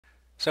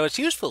So it's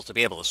useful to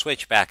be able to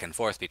switch back and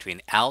forth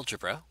between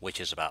algebra, which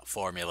is about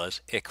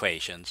formulas,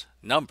 equations,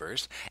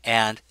 numbers,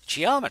 and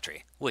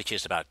geometry, which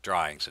is about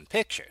drawings and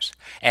pictures.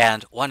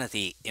 And one of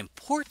the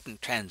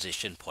important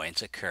transition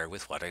points occur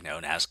with what are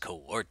known as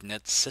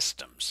coordinate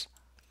systems.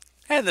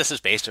 And this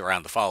is based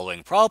around the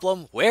following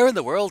problem: where in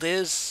the world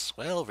is,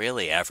 well,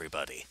 really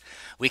everybody.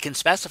 We can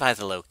specify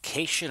the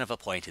location of a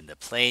point in the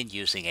plane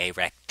using a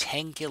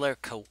rectangular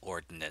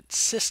coordinate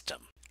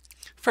system.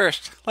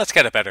 First, let's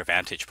get a better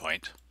vantage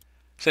point.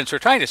 Since we're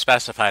trying to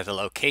specify the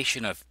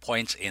location of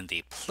points in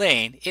the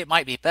plane, it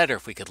might be better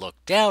if we could look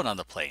down on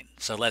the plane.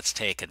 So let's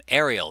take an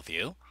aerial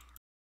view.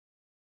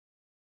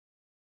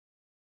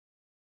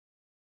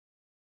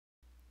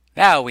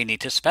 Now we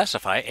need to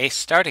specify a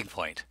starting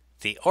point,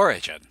 the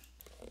origin.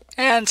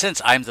 And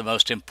since I'm the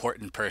most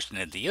important person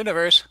in the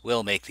universe,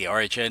 we'll make the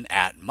origin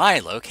at my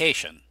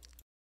location.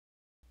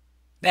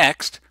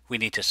 Next, we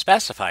need to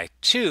specify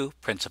two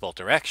principal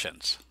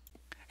directions.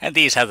 And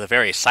these have the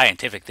very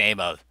scientific name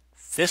of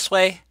this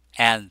way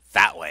and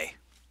that way.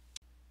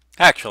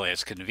 Actually,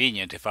 it's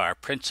convenient if our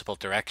principal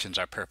directions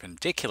are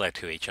perpendicular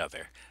to each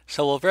other,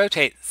 so we'll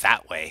rotate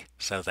that way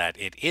so that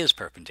it is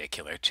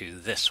perpendicular to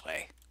this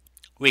way.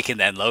 We can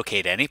then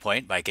locate any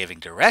point by giving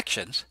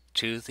directions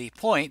to the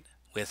point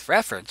with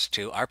reference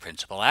to our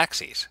principal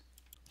axes.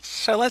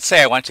 So let's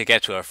say I want to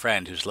get to a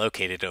friend who's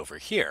located over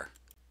here.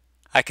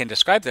 I can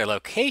describe their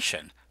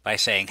location by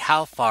saying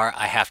how far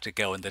I have to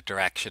go in the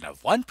direction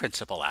of one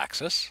principal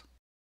axis,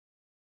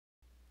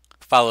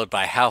 followed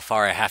by how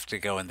far I have to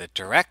go in the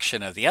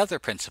direction of the other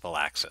principal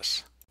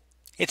axis.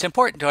 It's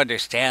important to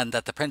understand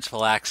that the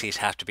principal axes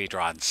have to be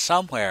drawn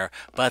somewhere,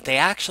 but they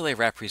actually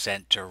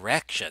represent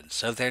directions,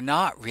 so they're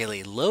not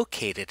really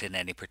located in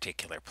any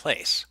particular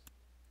place.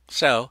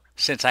 So,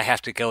 since I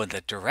have to go in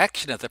the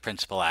direction of the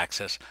principal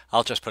axis,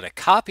 I'll just put a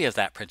copy of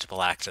that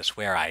principal axis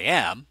where I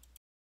am,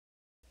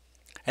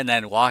 and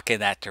then walk in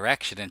that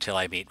direction until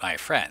I meet my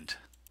friend.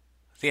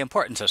 The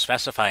importance of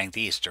specifying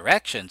these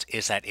directions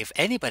is that if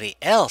anybody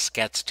else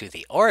gets to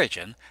the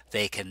origin,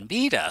 they can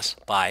meet us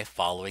by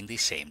following the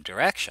same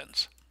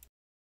directions.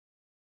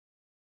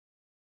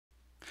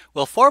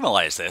 We'll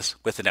formalize this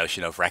with the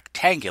notion of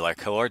rectangular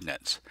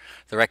coordinates.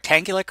 The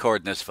rectangular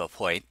coordinates of a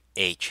point,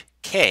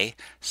 HK,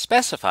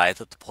 specify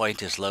that the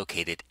point is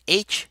located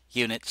h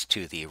units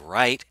to the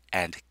right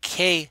and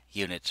k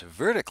units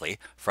vertically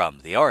from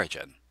the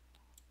origin.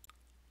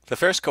 The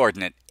first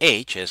coordinate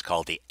h is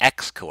called the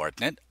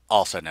x-coordinate,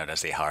 also known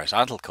as the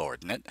horizontal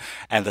coordinate,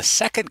 and the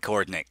second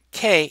coordinate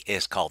k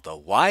is called the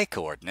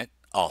y-coordinate,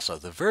 also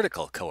the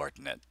vertical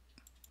coordinate.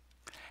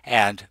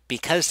 And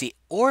because the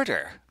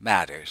order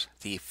matters,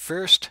 the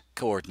first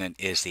coordinate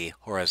is the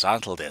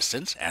horizontal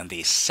distance and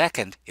the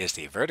second is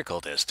the vertical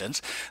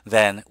distance,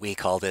 then we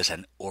call this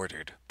an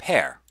ordered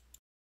pair.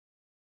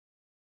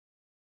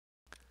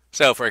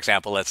 So for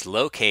example, let's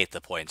locate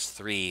the points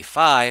 3,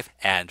 5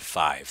 and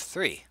 5,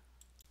 3.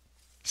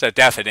 So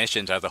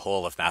definitions are the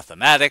whole of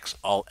mathematics,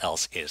 all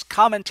else is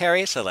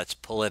commentary, so let's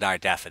pull in our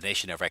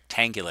definition of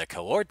rectangular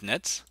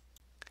coordinates.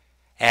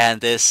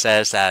 And this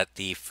says that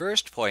the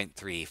first point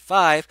 3,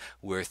 5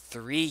 were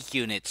 3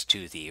 units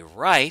to the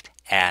right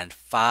and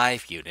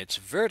 5 units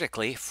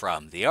vertically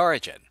from the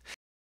origin.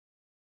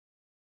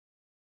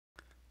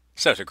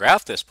 So to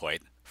graph this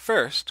point,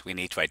 first we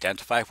need to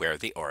identify where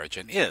the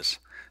origin is.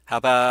 How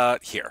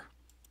about here?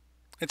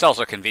 It's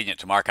also convenient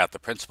to mark out the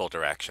principal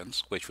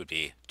directions, which would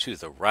be to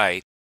the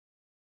right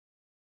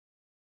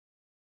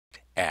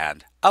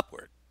and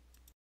upward.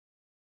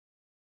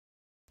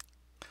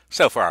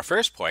 So for our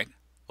first point,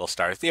 we'll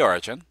start at the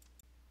origin,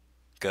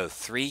 go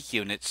 3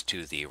 units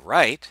to the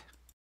right,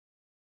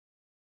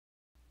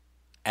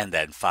 and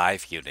then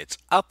 5 units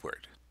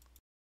upward.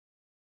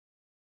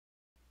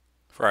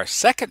 For our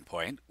second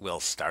point, we'll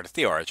start at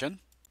the origin,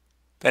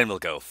 then we'll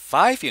go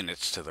 5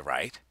 units to the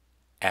right,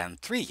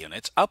 and 3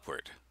 units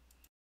upward.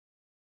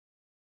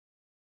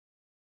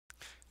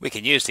 We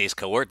can use these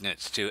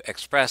coordinates to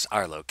express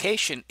our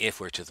location if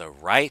we're to the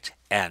right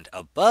and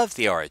above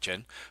the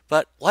origin,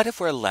 but what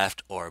if we're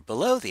left or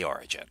below the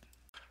origin?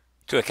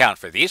 To account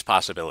for these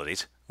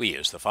possibilities, we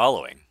use the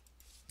following.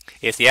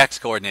 If the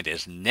x-coordinate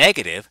is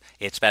negative,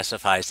 it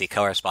specifies the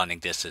corresponding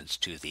distance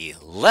to the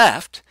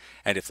left,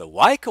 and if the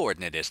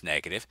y-coordinate is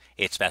negative,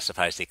 it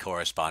specifies the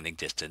corresponding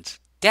distance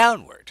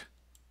downward.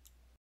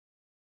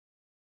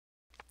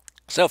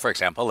 So for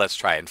example, let's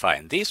try and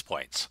find these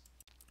points.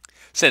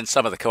 Since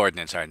some of the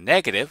coordinates are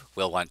negative,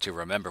 we'll want to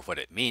remember what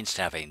it means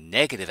to have a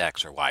negative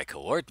x or y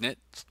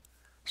coordinate.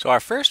 So our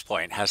first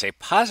point has a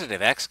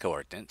positive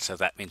x-coordinate, so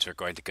that means we're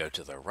going to go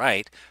to the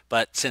right,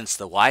 but since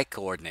the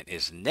y-coordinate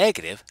is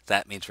negative,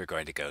 that means we're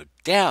going to go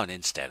down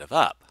instead of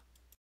up.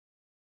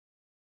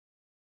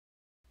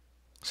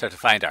 So to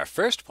find our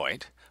first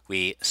point,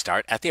 we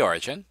start at the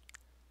origin,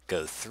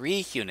 go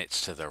 3 units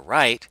to the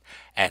right,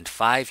 and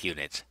 5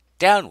 units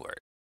downward.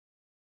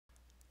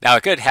 Now,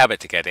 a good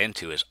habit to get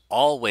into is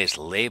always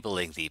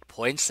labeling the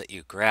points that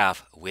you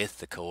graph with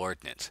the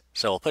coordinates.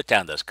 So we'll put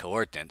down those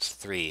coordinates,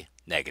 3,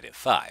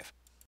 -5.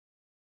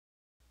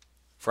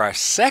 For our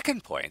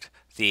second point,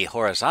 The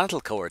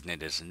horizontal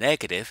coordinate is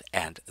negative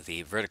and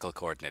the vertical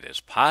coordinate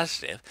is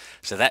positive,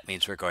 so that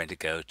means we're going to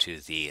go to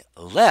the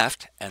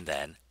left and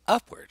then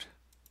upward.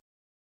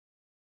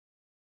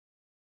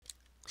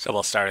 So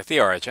we'll start at the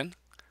origin,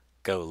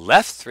 go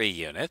left 3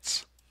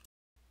 units,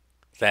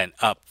 then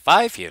up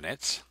 5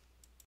 units,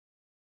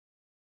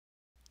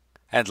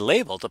 and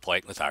label the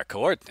point with our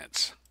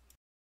coordinates.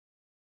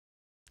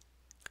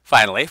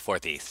 Finally, for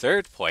the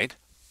third point,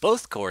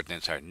 both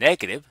coordinates are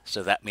negative,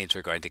 so that means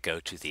we're going to go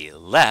to the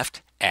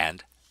left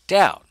and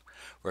down.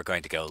 We're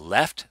going to go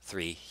left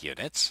 3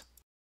 units,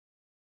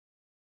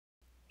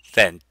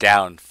 then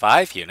down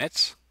 5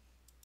 units,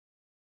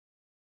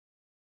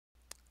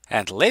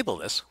 and label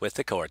this with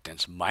the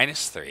coordinates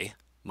 -3,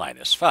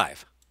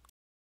 -5.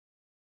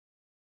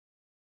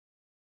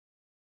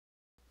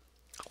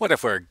 What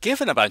if we're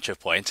given a bunch of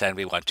points and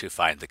we want to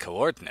find the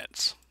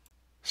coordinates?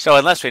 So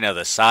unless we know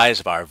the size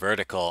of our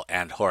vertical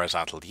and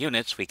horizontal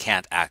units, we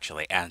can't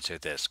actually answer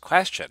this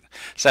question.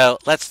 So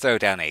let's throw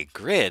down a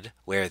grid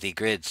where the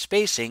grid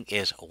spacing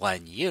is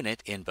 1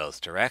 unit in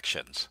both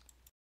directions.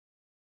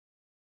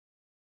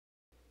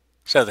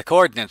 So the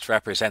coordinates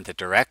represent the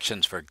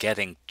directions for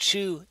getting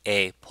to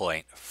a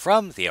point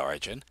from the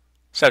origin.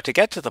 So to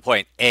get to the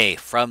point A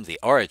from the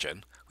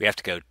origin, we have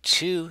to go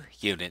 2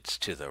 units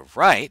to the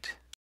right,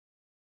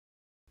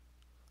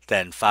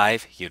 then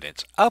 5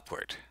 units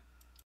upward.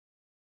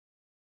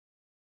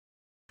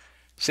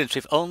 Since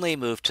we've only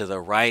moved to the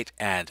right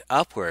and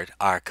upward,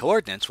 our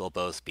coordinates will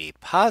both be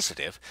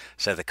positive,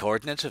 so the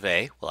coordinates of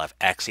A will have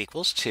x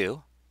equals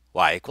 2,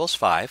 y equals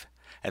 5,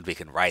 and we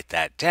can write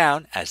that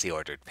down as the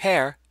ordered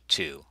pair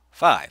 2,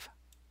 5.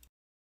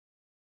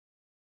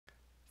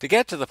 To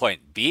get to the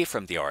point B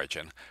from the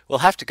origin, we'll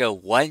have to go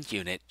 1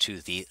 unit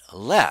to the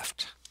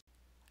left,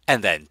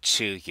 and then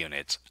 2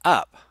 units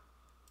up.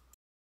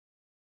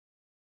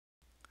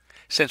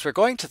 Since we're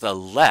going to the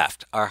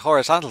left, our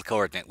horizontal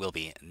coordinate will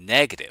be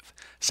negative,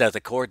 so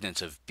the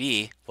coordinates of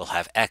B will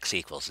have x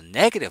equals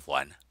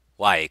 -1,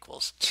 y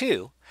equals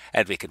 2,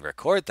 and we can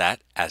record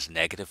that as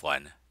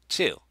 -1,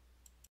 2.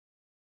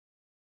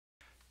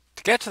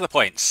 To get to the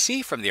point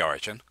C from the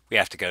origin, we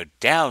have to go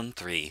down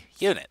 3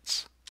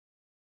 units.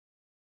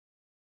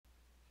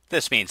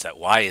 This means that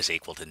y is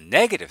equal to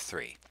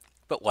 -3,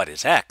 but what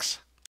is x?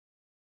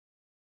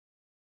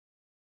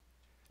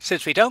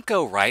 Since we don't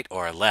go right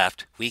or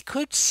left, we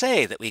could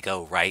say that we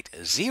go right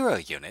 0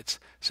 units,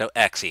 so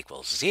x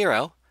equals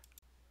 0,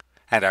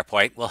 and our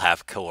point will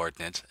have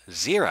coordinates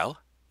 0,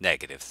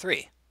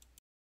 -3.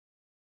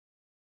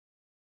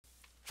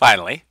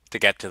 Finally, to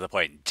get to the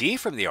point D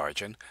from the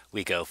origin,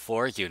 we go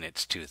 4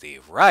 units to the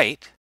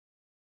right,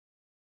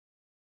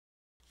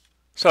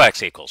 so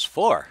x equals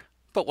 4.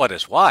 But what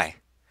is y?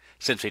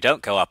 Since we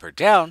don't go up or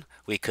down,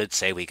 we could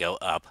say we go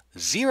up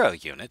 0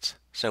 units,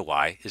 so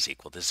y is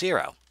equal to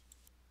 0.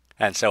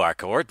 And so our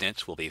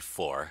coordinates will be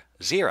 4,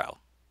 0.